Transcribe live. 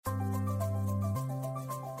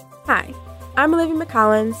Hi, I'm Olivia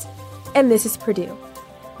McCollins, and this is Purdue,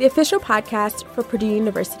 the official podcast for Purdue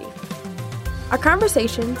University. Our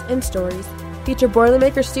conversations and stories feature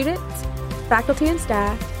Boilermaker students, faculty and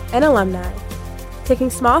staff, and alumni taking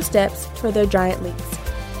small steps toward their giant leaps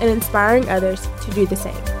and inspiring others to do the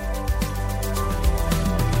same.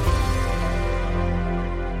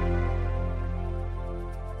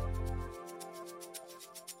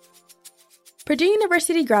 Purdue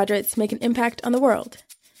University graduates make an impact on the world.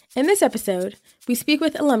 In this episode, we speak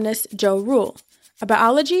with alumnus Joe Rule, a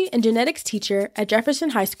biology and genetics teacher at Jefferson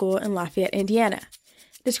High School in Lafayette, Indiana.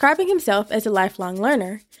 Describing himself as a lifelong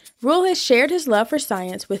learner, Rule has shared his love for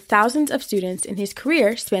science with thousands of students in his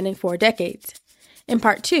career spanning 4 decades. In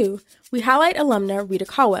Part 2, we highlight alumna Rita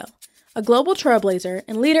Caldwell, a global trailblazer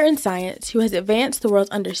and leader in science who has advanced the world's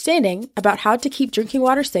understanding about how to keep drinking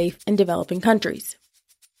water safe in developing countries.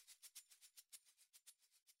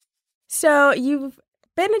 So you've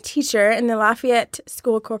been a teacher in the Lafayette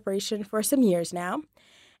School Corporation for some years now,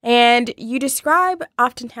 and you describe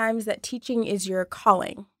oftentimes that teaching is your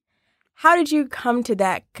calling. How did you come to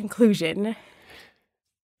that conclusion?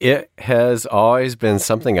 It has always been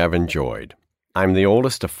something I've enjoyed. I'm the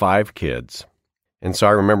oldest of 5 kids, and so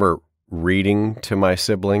I remember reading to my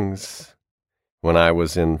siblings when I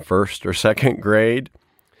was in 1st or 2nd grade,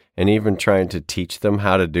 and even trying to teach them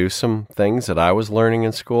how to do some things that I was learning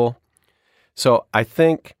in school. So I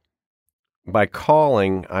think by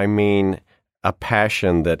calling, I mean a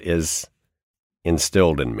passion that is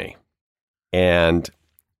instilled in me. And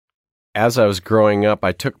as I was growing up,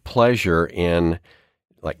 I took pleasure in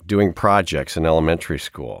doing projects in elementary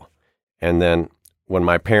school. And then when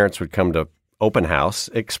my parents would come to open house,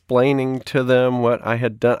 explaining to them what I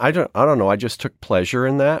had done, I don't know, I just took pleasure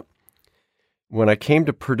in that. When I came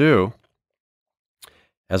to Purdue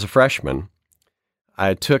as a freshman,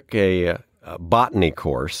 I took a botany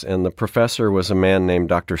course, and the professor was a man named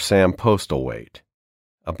Dr. Sam Postlethwaite,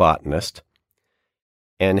 a botanist.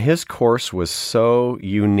 And his course was so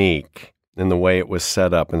unique in the way it was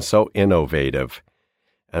set up and so innovative,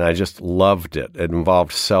 and I just loved it. It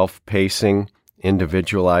involved self-pacing,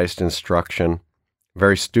 individualized instruction,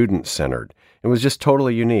 very student-centered. It was just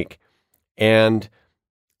totally unique. And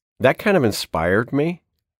that kind of inspired me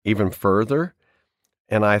even further,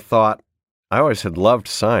 and I thought, I always had loved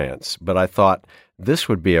science, but I thought this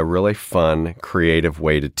would be a really fun, creative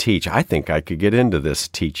way to teach. I think I could get into this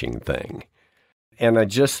teaching thing. And it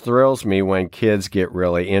just thrills me when kids get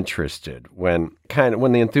really interested, when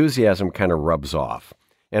the enthusiasm kind of rubs off.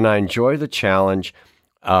 And I enjoy the challenge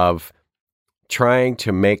of trying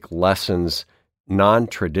to make lessons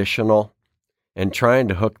non-traditional and trying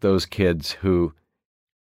to hook those kids who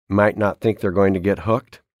might not think they're going to get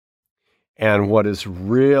hooked. And what is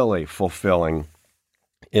really fulfilling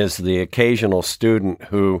is the occasional student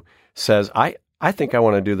who says, I think I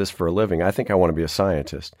want to do this for a living. I think I want to be a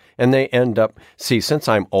scientist. And they end up, since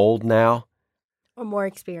I'm old now, or more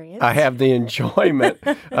experience, I have the enjoyment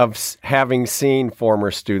of having seen former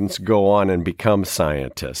students go on and become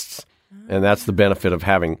scientists. And that's the benefit of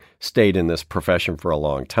having stayed in this profession for a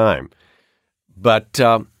long time. But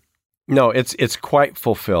no, it's quite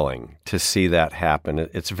fulfilling to see that happen.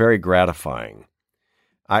 It's very gratifying.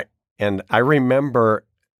 I remember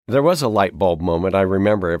there was a light bulb moment. I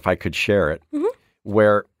remember, if I could share it,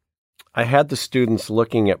 where I had the students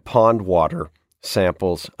looking at pond water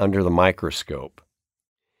samples under the microscope.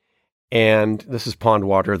 And this is pond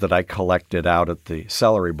water that I collected out at the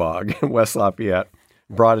celery bog in West Lafayette,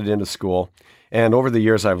 brought it into school. And over the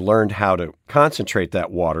years, I've learned how to concentrate that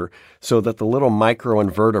water so that the little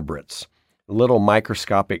microinvertebrates, little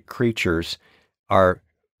microscopic creatures, are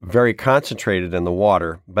very concentrated in the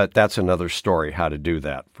water. But that's another story, how to do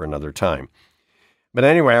that for another time. But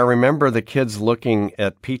anyway, I remember the kids looking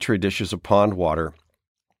at Petri dishes of pond water,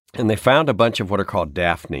 and they found a bunch of what are called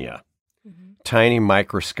Daphnia, tiny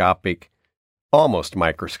microscopic, almost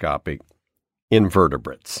microscopic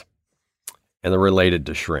invertebrates. And they're related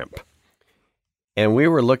to shrimp. And we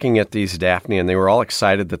were looking at these Daphnia, and they were all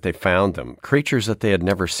excited that they found them, creatures that they had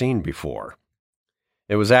never seen before.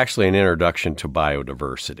 It was actually an introduction to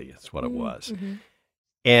biodiversity. That's what it was.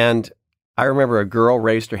 And I remember a girl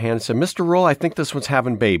raised her hand and said, "Mr. Rule, I think this one's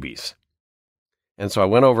having babies." And so I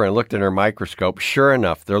went over and looked at her microscope. Sure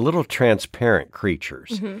enough, they're little transparent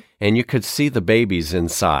creatures, and you could see the babies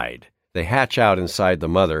inside. They hatch out inside the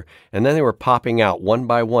mother, and then they were popping out one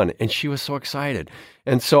by one, and she was so excited.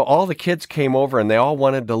 And so all the kids came over, and they all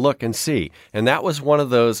wanted to look and see. And that was one of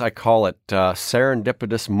those, I call it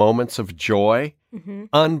serendipitous moments of joy,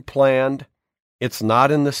 unplanned. It's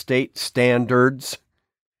not in the state standards.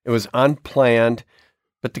 It was unplanned,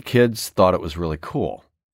 but the kids thought it was really cool.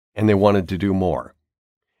 and they wanted to do more.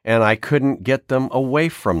 And I couldn't get them away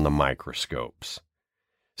from the microscopes.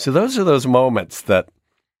 So those are those moments that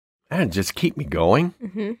just keep me going.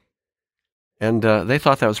 Mm-hmm. And they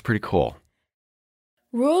thought that was pretty cool.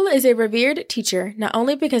 Rule is a revered teacher not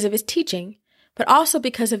only because of his teaching, but also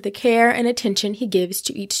because of the care and attention he gives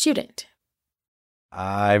to each student.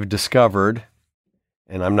 I've discovered,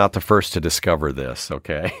 and I'm not the first to discover this,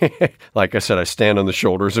 okay? Like I said, I stand on the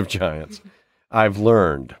shoulders of giants. I've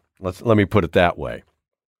learned, let me put it that way,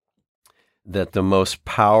 that the most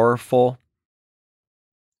powerful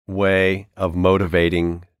way of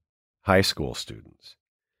motivating high school students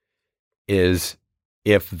is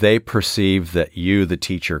if they perceive that you, the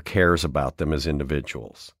teacher, cares about them as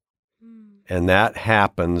individuals. And that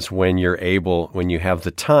happens when you have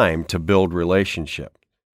the time to build relationship.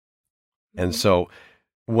 And so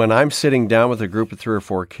when I'm sitting down with a group of 3 or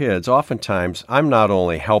 4 kids, oftentimes I'm not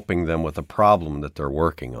only helping them with a problem that they're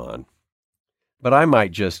working on, but I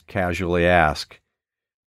might just casually ask,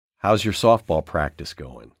 how's your softball practice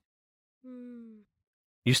going?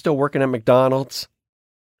 You still working at McDonald's?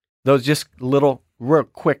 Those just real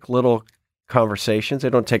quick little conversations, they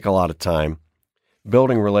don't take a lot of time.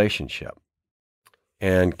 Building relationship.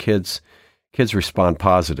 And kids respond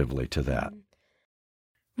positively to that.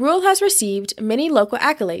 Rule has received many local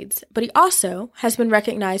accolades, but he also has been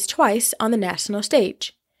recognized twice on the national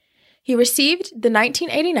stage. He received the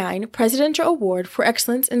 1989 Presidential Award for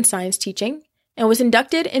Excellence in Science Teaching and was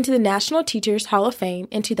inducted into the National Teachers Hall of Fame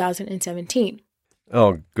in 2017.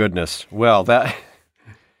 Oh, goodness. Well,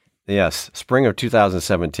 yes, spring of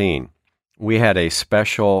 2017, we had a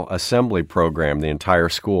special assembly program, the entire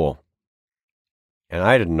school. And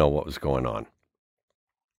I didn't know what was going on.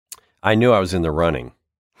 I knew I was in the running,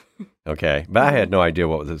 okay? But I had no idea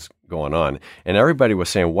what was going on. And everybody was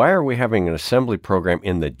saying, why are we having an assembly program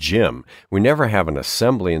in the gym? We never have an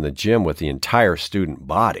assembly in the gym with the entire student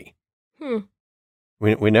body.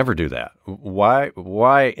 We never do that.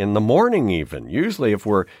 Why in the morning even? Usually if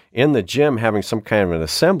we're in the gym having some kind of an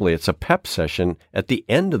assembly, it's a pep session at the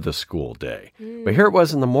end of the school day. But here it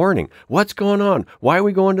was in the morning. What's going on? Why are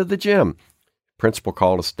we going to the gym? Principal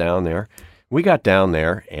called us down there. We got down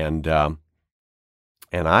there, and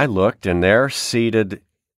I looked, and there, seated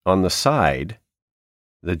on the side,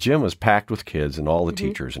 the gym was packed with kids and all the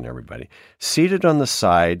teachers and everybody. Seated on the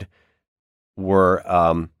side were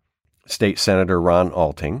State Senator Ron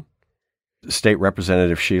Alting, State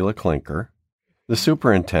Representative Sheila Klinker, the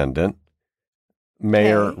superintendent,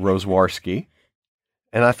 Mayor Roswarski,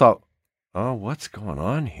 and I thought, oh, what's going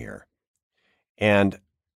on here? And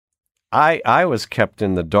I was kept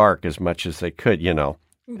in the dark as much as they could,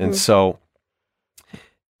 And so,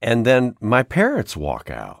 and then my parents walk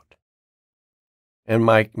out and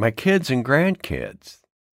my kids and grandkids.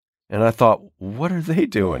 And I thought, what are they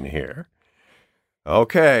doing here?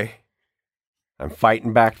 Okay. I'm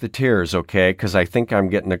fighting back the tears, okay, because I think I'm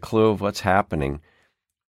getting a clue of what's happening.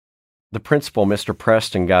 The principal, Mr.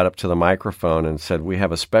 Preston, got up to the microphone and said, we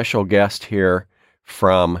have a special guest here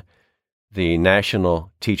from the National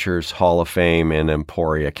Teachers Hall of Fame in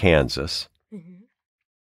Emporia, Kansas.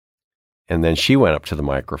 And then she went up to the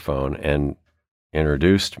microphone and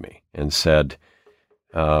introduced me and said,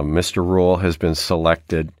 Mr. Rule has been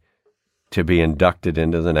selected to be inducted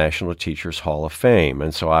into the National Teachers Hall of Fame.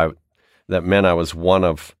 And so that meant I was one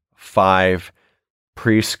of 5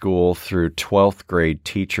 preschool through 12th grade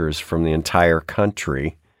teachers from the entire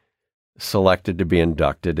country selected to be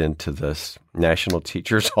inducted into this National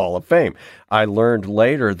Teachers Hall of Fame. I learned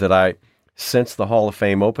later that since the Hall of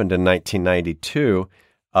Fame opened in 1992,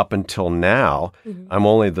 up until now, I'm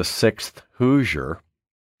only the 6th Hoosier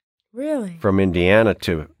from Indiana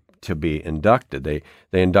to be inducted. They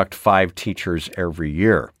induct 5 teachers every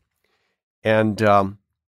year. And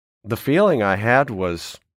the feeling I had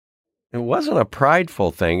was, it wasn't a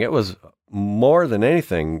prideful thing. It was more than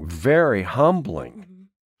anything very humbling.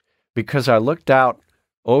 Because I looked out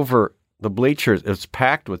over the bleachers, it's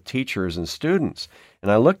packed with teachers and students, and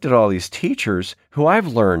I looked at all these teachers who I've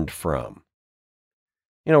learned from.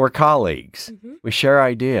 We're colleagues. We share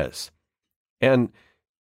ideas. And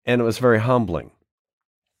it was very humbling.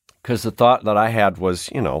 Because the thought that I had was,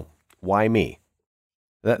 why me?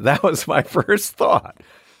 That was my first thought.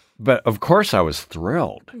 But of course I was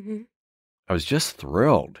thrilled. I was just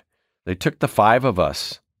thrilled. They took the 5 of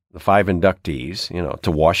us, the 5 inductees,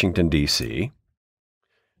 to Washington, D.C.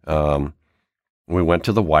 We went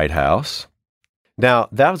to the White House. Now,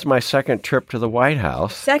 that was my second trip to the White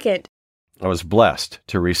House. Second. I was blessed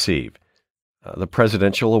to receive the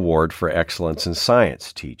Presidential Award for Excellence in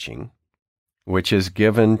Science Teaching, which is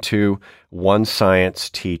given to one science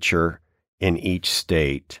teacher in each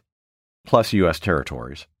state plus U.S.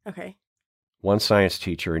 territories. Okay. One science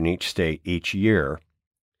teacher in each state each year.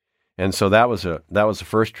 And so that was the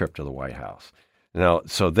first trip to the White House. Now,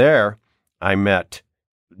 so there I met,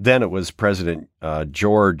 then it was President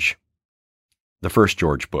George, the first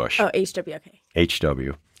George Bush. Oh, H.W., okay.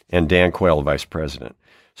 H.W., and Dan Quayle, vice president.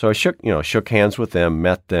 So I shook hands with them,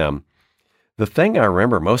 met them. The thing I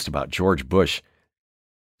remember most about George Bush,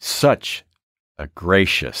 such a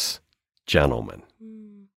gracious gentleman.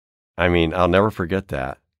 I mean, I'll never forget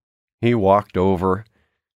that. He walked over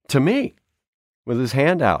to me with his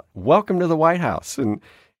hand out. Welcome to the White House. And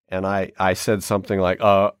I said something like,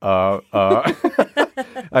 I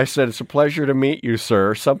said, it's a pleasure to meet you,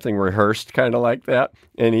 sir. Something rehearsed kind of like that.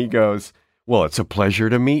 And he goes, well, it's a pleasure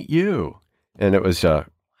to meet you. And it was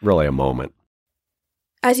really a moment.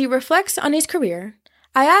 As he reflects on his career,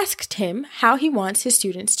 I asked him how he wants his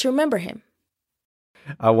students to remember him.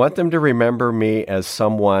 I want them to remember me as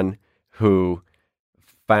someone who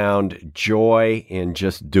found joy in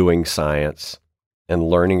just doing science and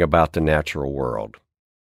learning about the natural world.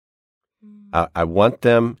 I want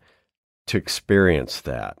them to experience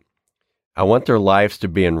that. I want their lives to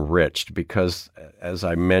be enriched because, as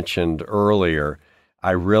I mentioned earlier,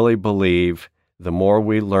 I really believe the more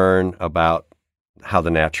we learn about how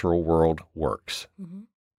the natural world works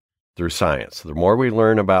through science, the more we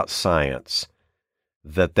learn about science,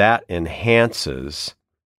 that enhances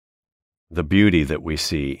the beauty that we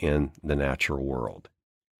see in the natural world.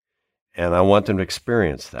 And I want them to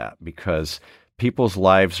experience that because people's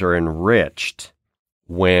lives are enriched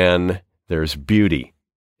when there's beauty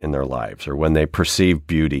in their lives or when they perceive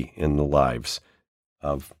beauty in the lives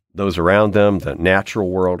of those around them, the natural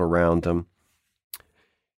world around them.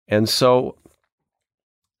 And so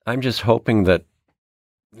I'm just hoping that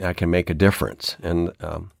I can make a difference. And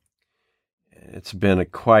it's been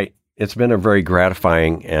a very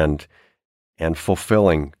gratifying and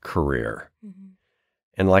fulfilling career.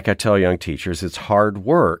 And like I tell young teachers, it's hard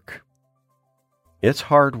work. It's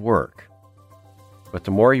hard work. But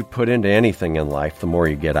the more you put into anything in life, the more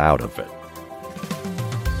you get out of it.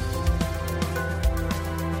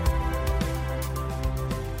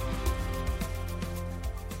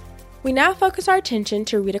 We now focus our attention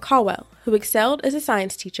to Rita Caldwell, who excelled as a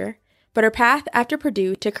science teacher, but her path after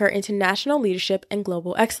Purdue took her into national leadership and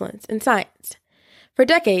global excellence in science. For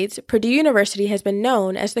decades, Purdue University has been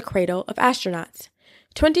known as the cradle of astronauts.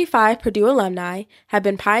 25 Purdue alumni have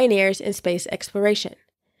been pioneers in space exploration.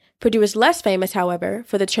 Purdue is less famous, however,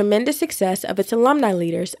 for the tremendous success of its alumni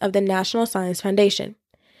leaders of the National Science Foundation,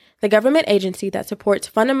 the government agency that supports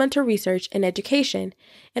fundamental research and education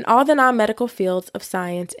in all the non-medical fields of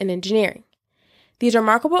science and engineering. These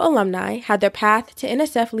remarkable alumni had their path to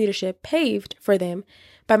NSF leadership paved for them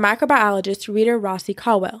by microbiologist Rita Rossi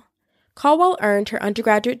Caldwell. Caldwell earned her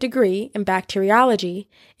undergraduate degree in bacteriology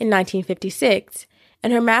in 1956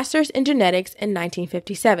 and her master's in genetics in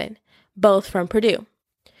 1957, both from Purdue.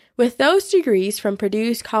 With those degrees from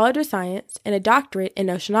Purdue's College of Science and a doctorate in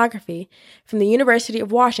oceanography from the University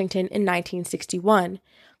of Washington in 1961,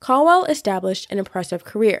 Caldwell established an impressive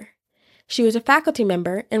career. She was a faculty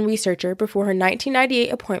member and researcher before her 1998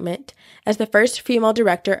 appointment as the first female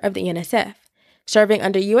director of the NSF, serving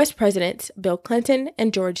under U.S. Presidents Bill Clinton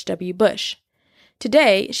and George W. Bush.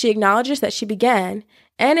 Today, she acknowledges that she began,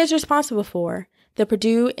 and is responsible for, the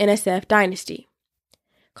Purdue NSF dynasty.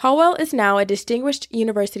 Caldwell is now a distinguished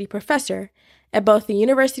university professor at both the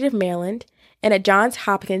University of Maryland and at Johns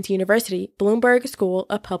Hopkins University Bloomberg School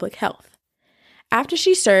of Public Health. After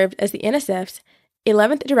she served as the NSF's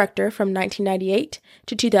 11th director from 1998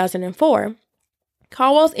 to 2004,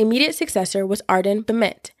 Caldwell's immediate successor was Arden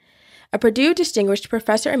Bement, a Purdue Distinguished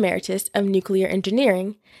Professor Emeritus of Nuclear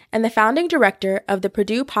Engineering and the founding director of the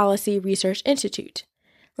Purdue Policy Research Institute.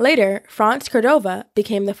 Later, Franz Cordova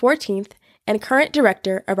became the 14th and current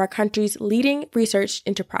director of our country's leading research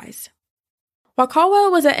enterprise. While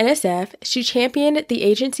Caldwell was at NSF, she championed the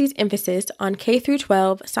agency's emphasis on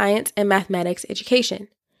K-12 science and mathematics education.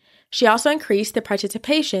 She also increased the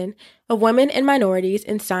participation of women and minorities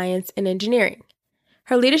in science and engineering.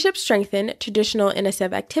 Her leadership strengthened traditional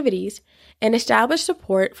NSF activities and established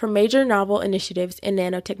support for major novel initiatives in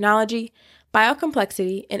nanotechnology,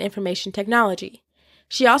 biocomplexity, and information technology.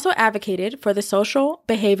 She also advocated for the social,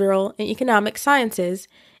 behavioral, and economic sciences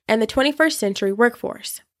and the 21st century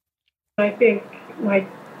workforce. I think my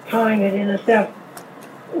time at NSF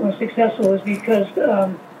was successful is because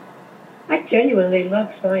I genuinely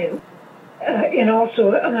love science. And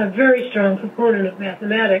also, I'm a very strong proponent of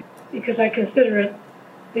mathematics because I consider it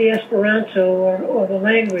the Esperanto or the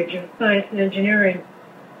language of science and engineering.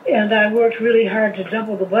 And I worked really hard to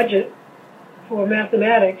double the budget for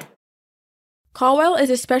mathematics. Caldwell is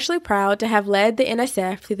especially proud to have led the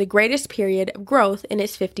NSF through the greatest period of growth in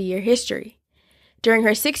its 50-year history. During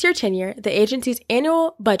her 6-year tenure, the agency's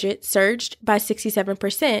annual budget surged by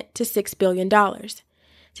 67% to $6 billion.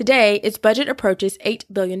 Today, its budget approaches $8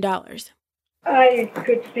 billion. I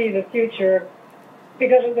could see the future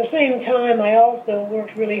because at the same time, I also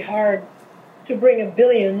worked really hard to bring $1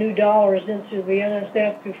 billion new dollars into the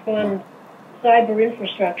NSF to fund cyber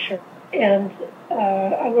infrastructure. And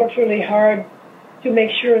I worked really hard to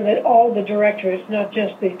make sure that all the directorates, not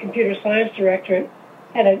just the computer science directorate,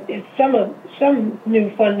 had some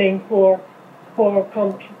new funding for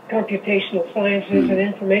computational sciences and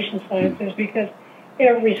information sciences, because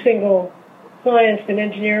every single science and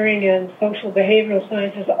engineering and social behavioral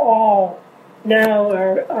sciences all now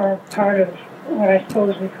are part of what I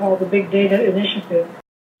suppose we call the Big Data Initiative.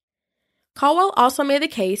 Caldwell also made the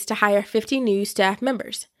case to hire 50 new staff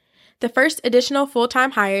members, the first additional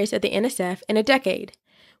full-time hires at the NSF in a decade,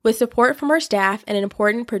 with support from her staff and an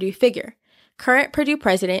important Purdue figure, current Purdue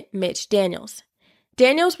president Mitch Daniels.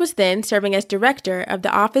 Daniels was then serving as director of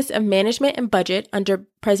the Office of Management and Budget under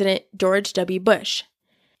President George W. Bush.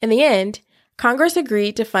 In the end, Congress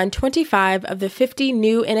agreed to fund 25 of the 50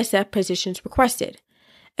 new NSF positions requested.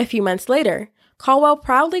 A few months later, Caldwell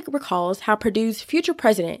proudly recalls how Purdue's future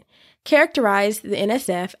president characterized the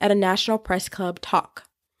NSF at a National Press Club talk.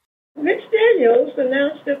 Mitch Daniels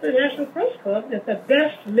announced at the National Press Club that the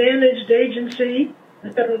best managed agency in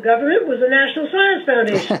the federal government was the National Science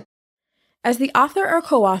Foundation. As the author or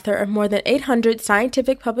co-author of more than 800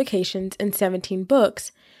 scientific publications and 17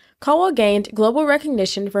 books, Caldwell gained global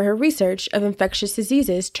recognition for her research of infectious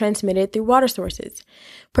diseases transmitted through water sources,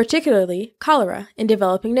 particularly cholera, in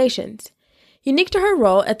developing nations. Unique to her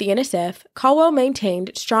role at the NSF, Caldwell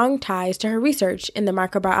maintained strong ties to her research in the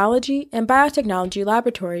microbiology and biotechnology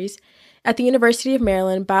laboratories at the University of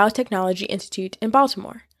Maryland Biotechnology Institute in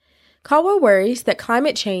Baltimore. Caldwell worries that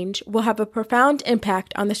climate change will have a profound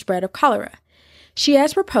impact on the spread of cholera. She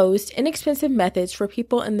has proposed inexpensive methods for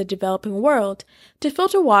people in the developing world to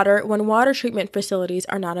filter water when water treatment facilities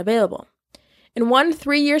are not available. In one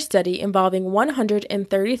 3-year study involving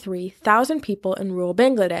 133,000 people in rural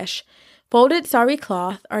Bangladesh, folded sari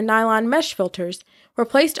cloth or nylon mesh filters were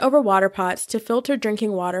placed over water pots to filter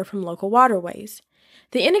drinking water from local waterways.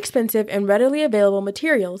 The inexpensive and readily available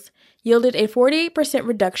materials yielded a 48%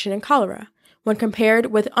 reduction in cholera when compared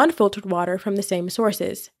with unfiltered water from the same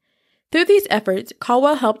sources. Through these efforts,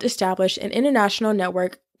 Caldwell helped establish an international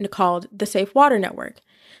network called the Safe Water Network.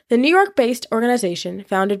 The New York-based organization,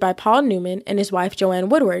 founded by Paul Newman and his wife Joanne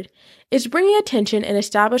Woodward, is bringing attention and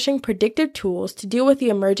establishing predictive tools to deal with the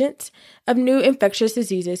emergence of new infectious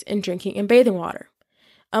diseases in drinking and bathing water.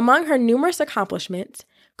 Among her numerous accomplishments,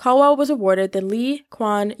 Caldwell was awarded the Lee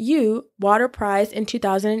Kuan Yew Water Prize in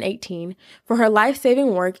 2018 for her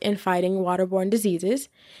life-saving work in fighting waterborne diseases,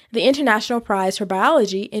 the International Prize for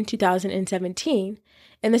Biology in 2017,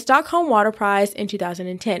 and the Stockholm Water Prize in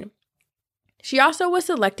 2010. She also was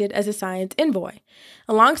selected as a science envoy,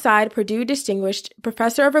 alongside Purdue Distinguished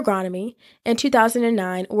Professor of Agronomy and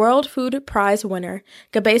 2009 World Food Prize winner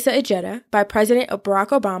Gebesa Ejeta by President Barack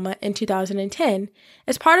Obama in 2010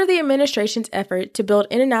 as part of the administration's effort to build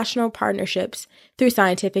international partnerships through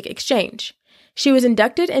scientific exchange. She was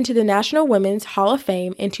inducted into the National Women's Hall of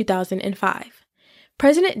Fame in 2005.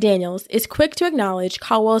 President Daniels is quick to acknowledge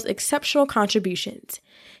Caldwell's exceptional contributions.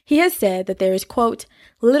 He has said that there is, quote,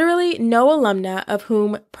 literally no alumna of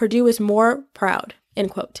whom Purdue is more proud, end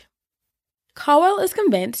quote. Caldwell is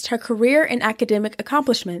convinced her career and academic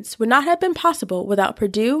accomplishments would not have been possible without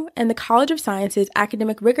Purdue and the College of Sciences'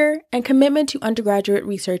 academic rigor and commitment to undergraduate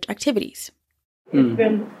research activities. It's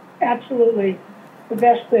been absolutely the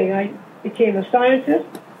best thing. I became a scientist.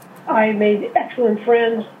 I made excellent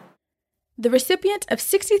friends. The recipient of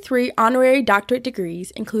 63 honorary doctorate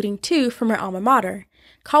degrees, including 2 from her alma mater,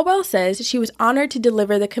 Caldwell says she was honored to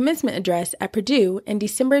deliver the commencement address at Purdue in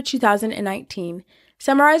December 2019,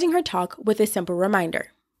 summarizing her talk with a simple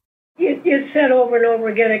reminder. It's said over and over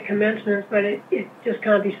again at commencement, but it just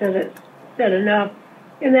can't be said enough,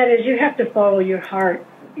 and that is you have to follow your heart.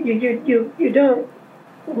 You don't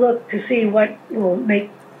look to see what will make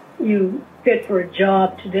you fit for a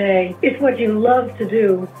job today. It's what you love to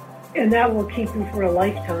do, and that will keep you for a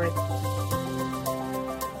lifetime.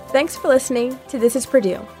 Thanks for listening to This is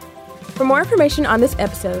Purdue. For more information on this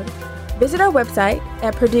episode, visit our website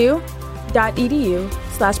at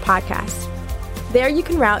purdue.edu/podcast. There you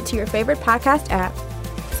can route to your favorite podcast app,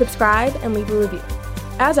 subscribe, and leave a review.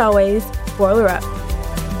 As always, boiler up.